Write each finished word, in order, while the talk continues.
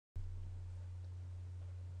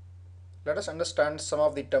Let us understand some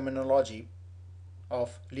of the terminology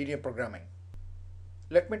of linear programming.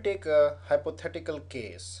 Let me take a hypothetical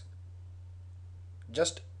case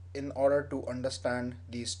just in order to understand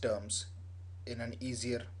these terms in an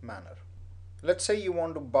easier manner. Let's say you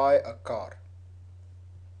want to buy a car.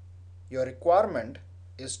 Your requirement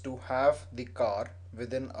is to have the car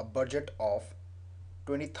within a budget of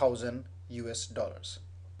 20,000 US dollars.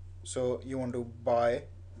 So you want to buy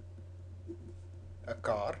a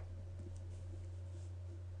car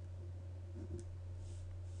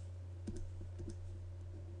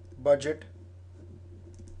budget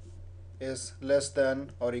is less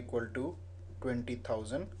than or equal to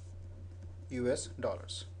 20,000 US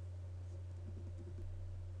dollars.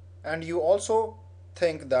 And you also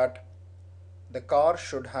think that the car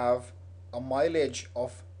should have a mileage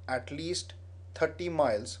of at least 30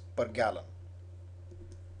 miles per gallon.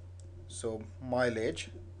 So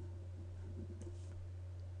mileage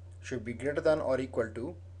should be greater than or equal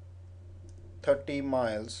to 30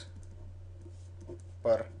 miles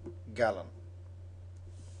per gallon.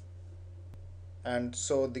 And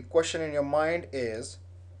so the question in your mind is,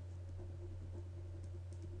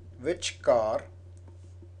 which car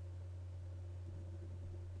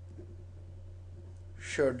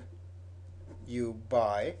should you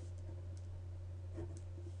buy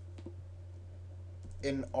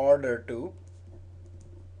in order to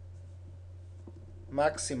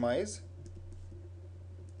maximize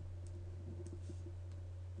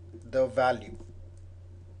the value?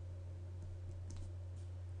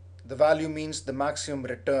 The value means the maximum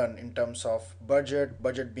return in terms of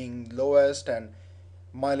budget being lowest and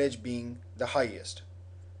mileage being the highest.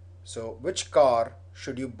 So which car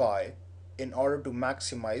should you buy in order to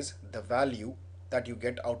maximize the value that you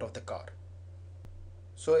get out of the car?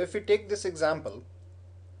 So if we take this example,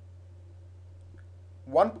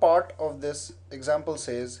 one part of this example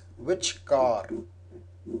says which car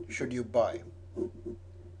should you buy.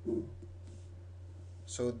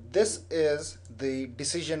 So this is the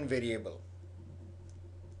decision variable.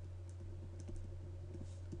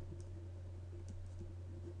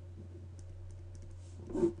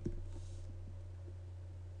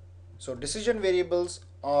 So decision variables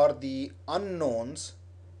are the unknowns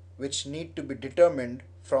which need to be determined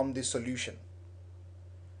from the solution.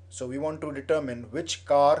 So we want to determine which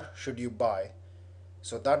car should you buy.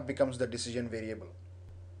 So that becomes the decision variable.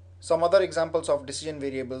 Some other examples of decision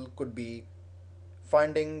variable could be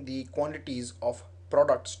finding the quantities of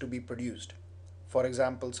products to be produced. For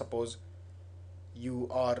example, suppose you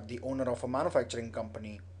are the owner of a manufacturing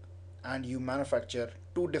company and you manufacture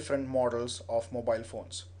two different models of mobile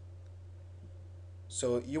phones.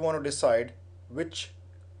 So you want to decide which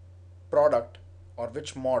product or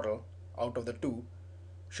which model out of the two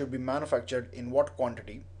should be manufactured in what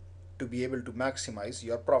quantity to be able to maximize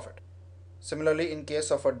your profit. Similarly, in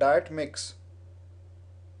case of a diet mix,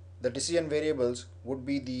 the decision variables would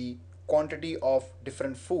be the quantity of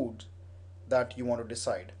different foods that you want to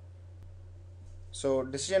decide. So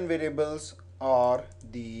decision variables are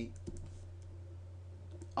the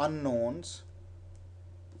unknowns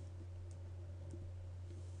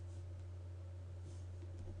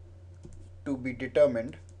to be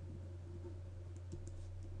determined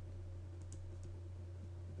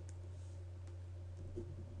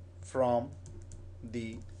from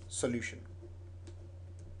the solution.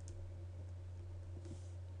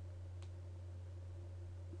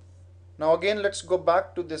 Now again, let's go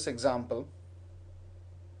back to this example.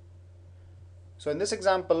 So in this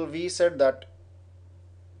example, we said that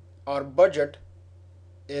our budget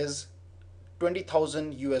is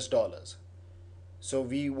 20,000 US dollars. So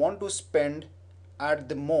we want to spend at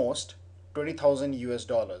the most 20,000 US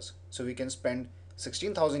dollars. So we can spend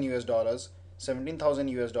 16,000 US dollars, 17,000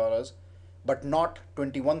 US dollars, but not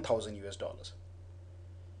 21,000 US dollars.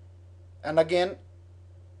 And again,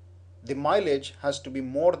 the mileage has to be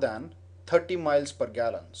more than 30 miles per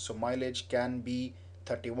gallon. So mileage can be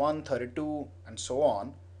 31, 32, and so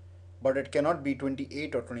on, but it cannot be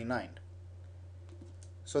 28 or 29.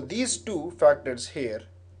 So these two factors here,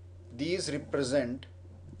 these represent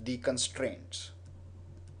the constraints.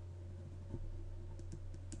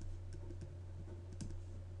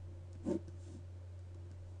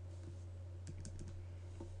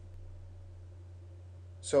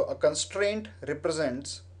 So a constraint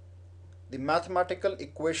represents the mathematical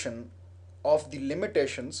equation of the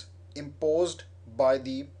limitations imposed by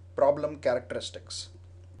the problem characteristics.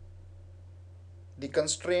 The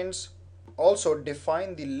constraints also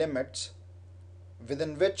define the limits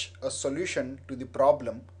within which a solution to the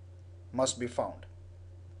problem must be found.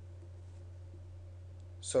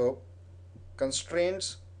 So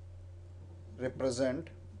constraints represent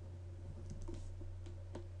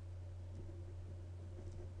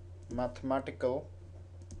mathematical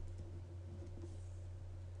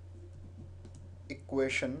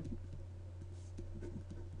equation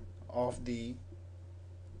of the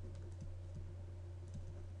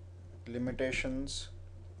limitations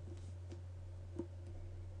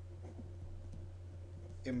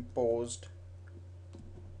imposed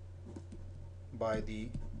by the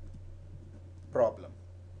problem.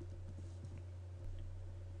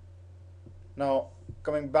 Now,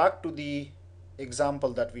 coming back to the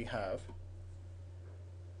example that we have,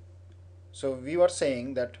 so we were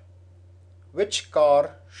saying that which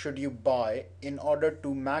car should you buy in order to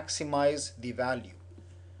maximize the value?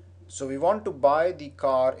 So we want to buy the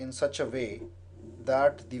car in such a way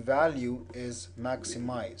that the value is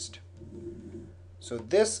maximized. So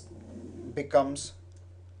this becomes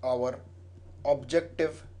our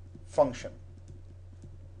objective function.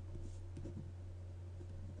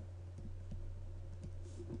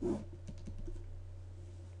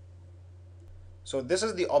 So this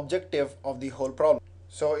is the objective of the whole problem.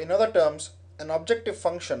 So in other terms, an objective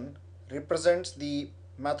function represents the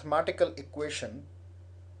mathematical equation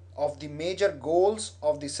of the major goals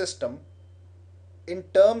of the system in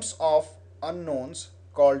terms of unknowns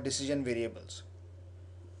called decision variables.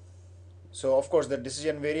 So of course the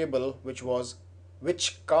decision variable, which was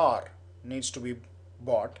which car needs to be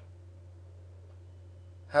bought,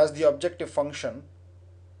 has the objective function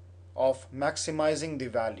of maximizing the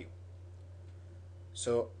value.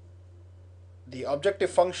 So the objective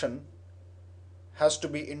function has to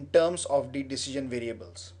be in terms of the decision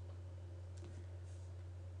variables.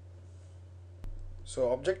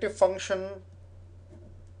 So objective function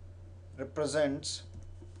represents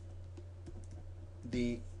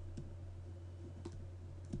the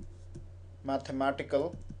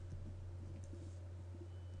mathematical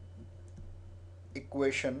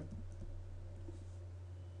equation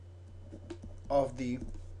of the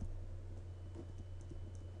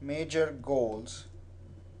major goals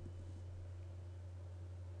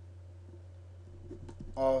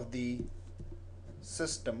of the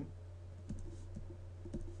system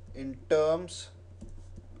in terms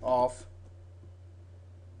of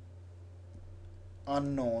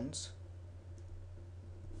unknowns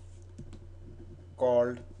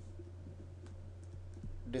called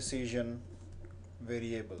decision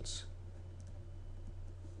variables.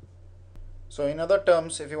 So in other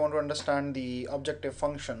terms, if you want to understand the objective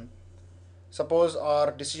function, suppose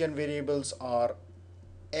our decision variables are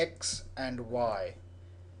x and y,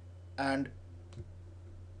 and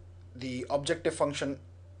the objective function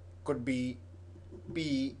could be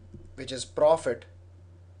P, which is profit,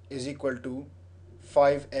 is equal to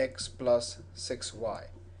 5x plus 6y.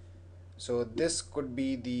 So this could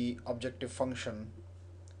be the objective function.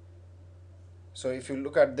 So if you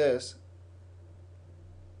look at this,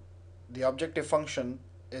 the objective function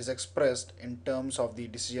is expressed in terms of the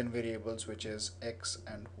decision variables, which is x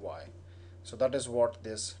and y. So that is what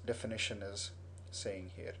this definition is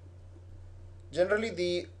saying here. Generally,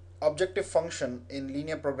 the objective function in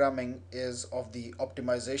linear programming is of the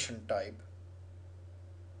optimization type.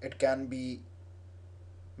 It can be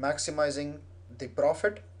maximizing the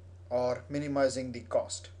profit or minimizing the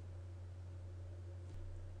cost.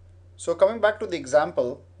 So coming back to the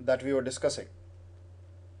example that we were discussing.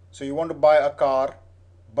 So you want to buy a car,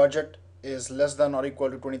 budget is less than or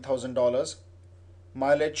equal to $20,000,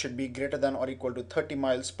 mileage should be greater than or equal to 30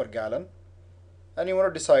 miles per gallon, and you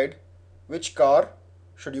want to decide which car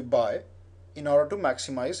should you buy in order to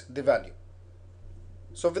maximize the value.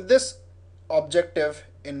 So with this objective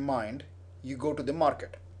in mind, you go to the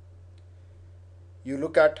market. You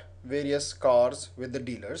look at various cars with the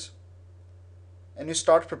dealers and you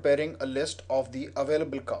start preparing a list of the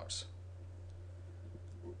available cars.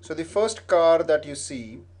 So the first car that you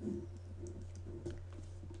see,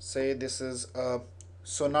 say this is a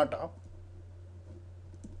Sonata.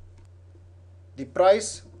 The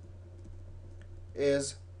price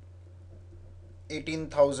is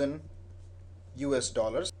 18,000 US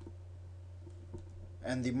dollars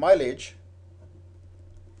and the mileage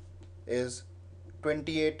is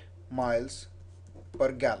 28 miles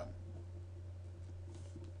per gallon.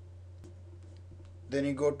 Then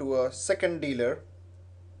you go to a second dealer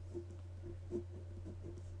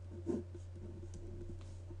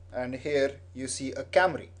and here you see a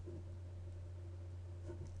Camry.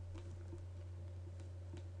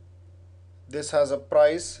 This has a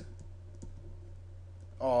price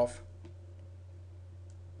of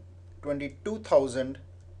 22,000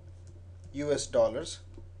 US dollars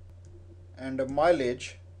and a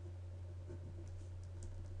mileage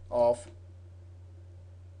of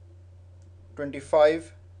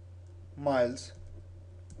 25 miles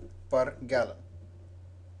per gallon.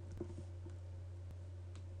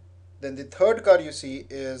 Then the third car you see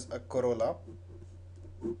is a Corolla.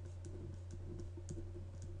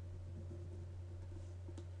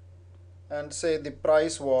 And say the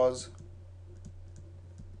price was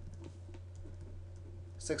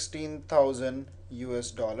 16,000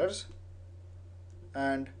 US dollars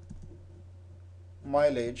and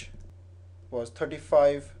mileage was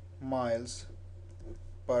 35 miles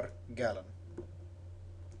per gallon.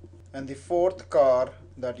 And the fourth car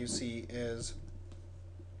that you see is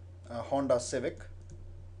a Honda Civic.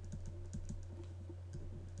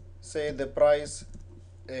 Say the price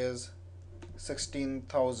is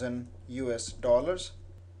 16,000 US dollars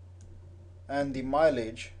and the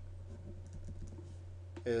mileage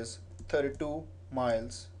is 32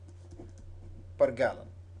 miles per gallon.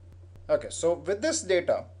 Okay, so with this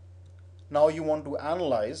data, now you want to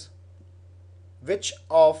analyze which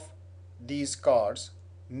of these cars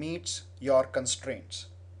meets your constraints.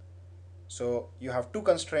 So you have two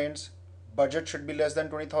constraints: budget should be less than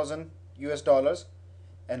 20,000 US dollars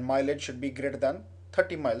and mileage should be greater than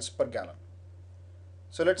 30 miles per gallon.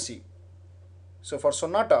 So let's see. So for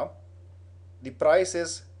Sonata, the price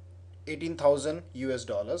is 18,000 US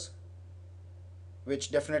dollars,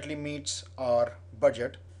 which definitely meets our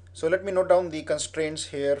budget. So let me note down the constraints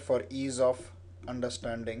here for ease of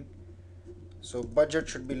understanding. So budget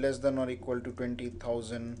should be less than or equal to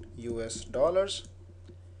 20,000 US dollars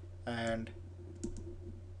and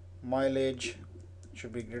mileage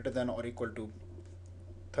should be greater than or equal to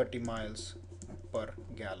 30 miles per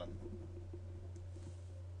gallon.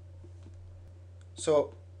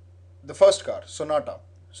 So the first car, Sonata.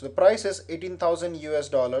 So the price is 18,000 US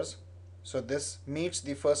dollars. So this meets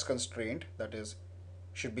the first constraint, that is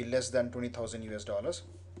should be less than 20,000 US dollars.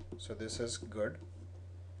 So this is good.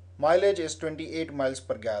 Mileage is 28 miles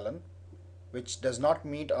per gallon, which does not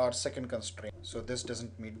meet our second constraint. So this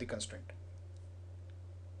doesn't meet the constraint.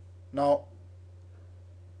 Now,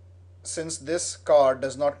 since this car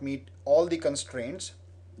does not meet all the constraints,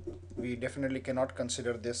 we definitely cannot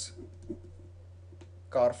consider this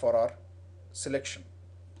car for our selection.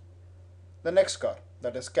 The next car,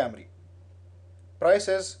 that is Camry. Price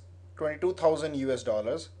is 22,000 US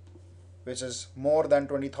dollars, which is more than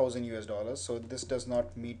 20,000 US dollars. So this does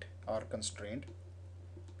not meet our constraint.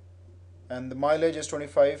 And the mileage is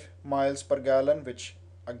 25 miles per gallon, which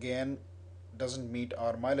again doesn't meet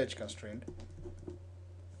our mileage constraint.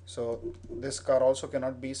 So this car also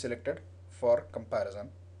cannot be selected for comparison.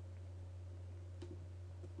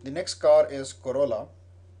 The next car is Corolla.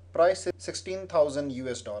 Price is 16,000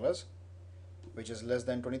 US dollars, which is less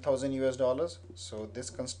than 20,000 US dollars. So this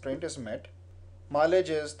constraint is met. Mileage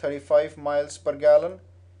is 35 miles per gallon,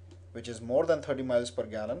 which is more than 30 miles per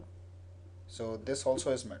gallon. So this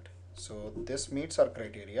also is met. So this meets our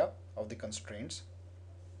criteria of the constraints.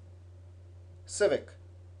 Civic.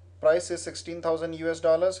 Price is 16,000 US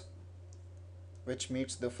dollars, which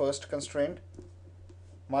meets the first constraint.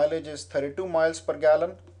 Mileage is 32 miles per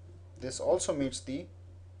gallon. This also meets the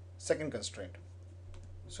second constraint.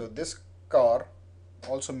 So this car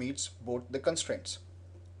also meets both the constraints.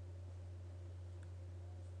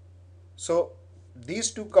 So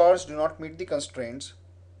these two cars do not meet the constraints,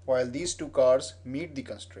 while these two cars meet the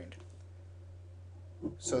constraint.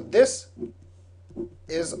 So this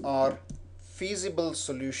is our feasible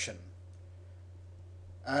solution.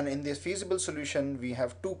 And in this feasible solution, we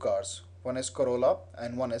have two cars. One is Corolla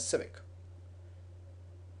and one is Civic.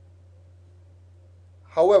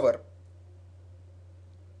 However,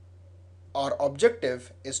 our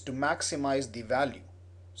objective is to maximize the value.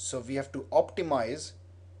 So we have to optimize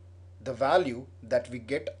the value that we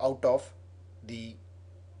get out of the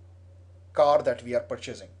car that we are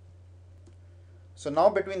purchasing. So now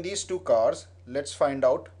between these two cars, let's find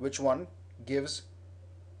out which one gives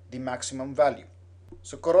the maximum value.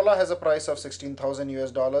 So Corolla has a price of 16,000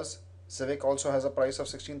 US dollars. Civic also has a price of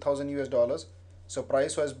 16,000 US dollars. So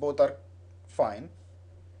price wise both are fine.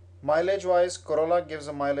 Mileage wise, Corolla gives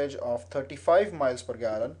a mileage of 35 miles per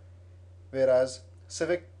gallon, whereas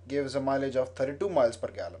Civic gives a mileage of 32 miles per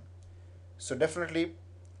gallon. So definitely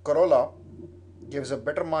Corolla gives a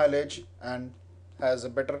better mileage and has a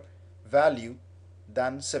better value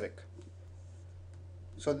than Civic.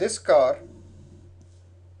 So this car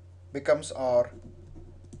becomes our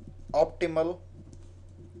optimal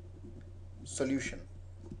solution.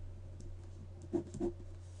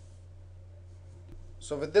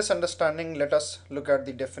 So with this understanding, let us look at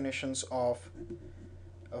the definitions of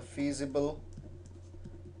a feasible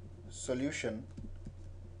solution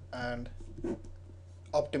and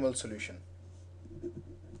optimal solution.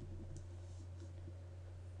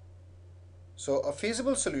 So a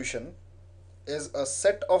feasible solution is a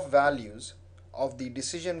set of values of the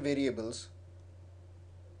decision variables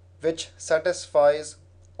which satisfies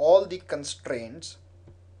all the constraints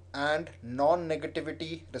and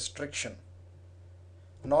non-negativity restriction.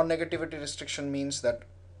 Non-negativity restriction means that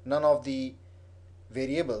none of the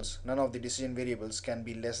none of the decision variables can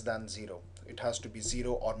be less than 0. It has to be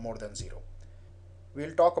 0 or more than 0.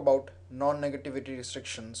 We'll talk about non-negativity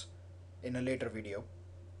restrictions in a later video.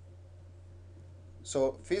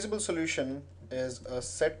 So feasible solution is a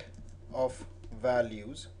set of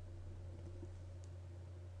values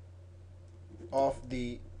of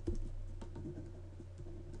the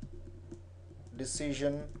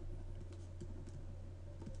decision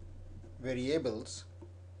variables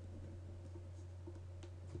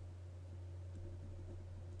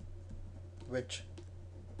which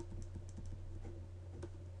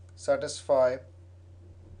satisfy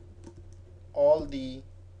all the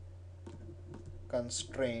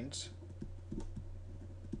constraints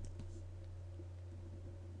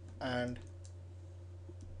and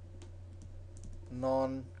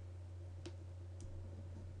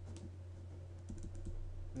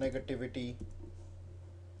non-negativity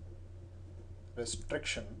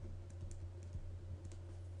restriction.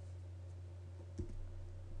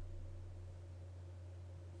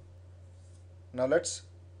 Now let's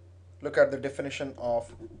look at the definition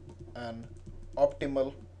of an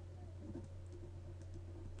optimal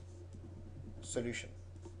solution.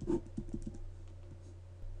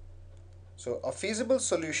 So a feasible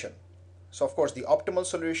solution. So of course the optimal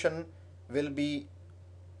solution will be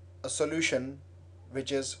a solution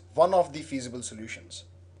which is one of the feasible solutions.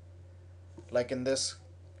 Like in this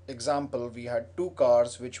example, we had two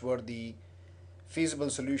cars which were the feasible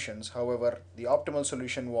solutions. However, the optimal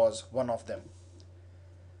solution was one of them.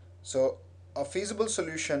 So a feasible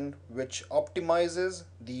solution which optimizes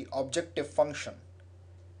the objective function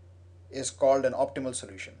is called an optimal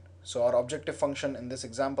solution. So our objective function in this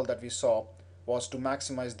example that we saw was to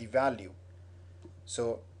maximize the value.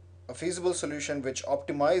 So a feasible solution which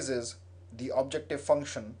optimizes the objective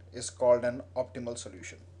function is called an optimal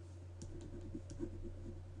solution.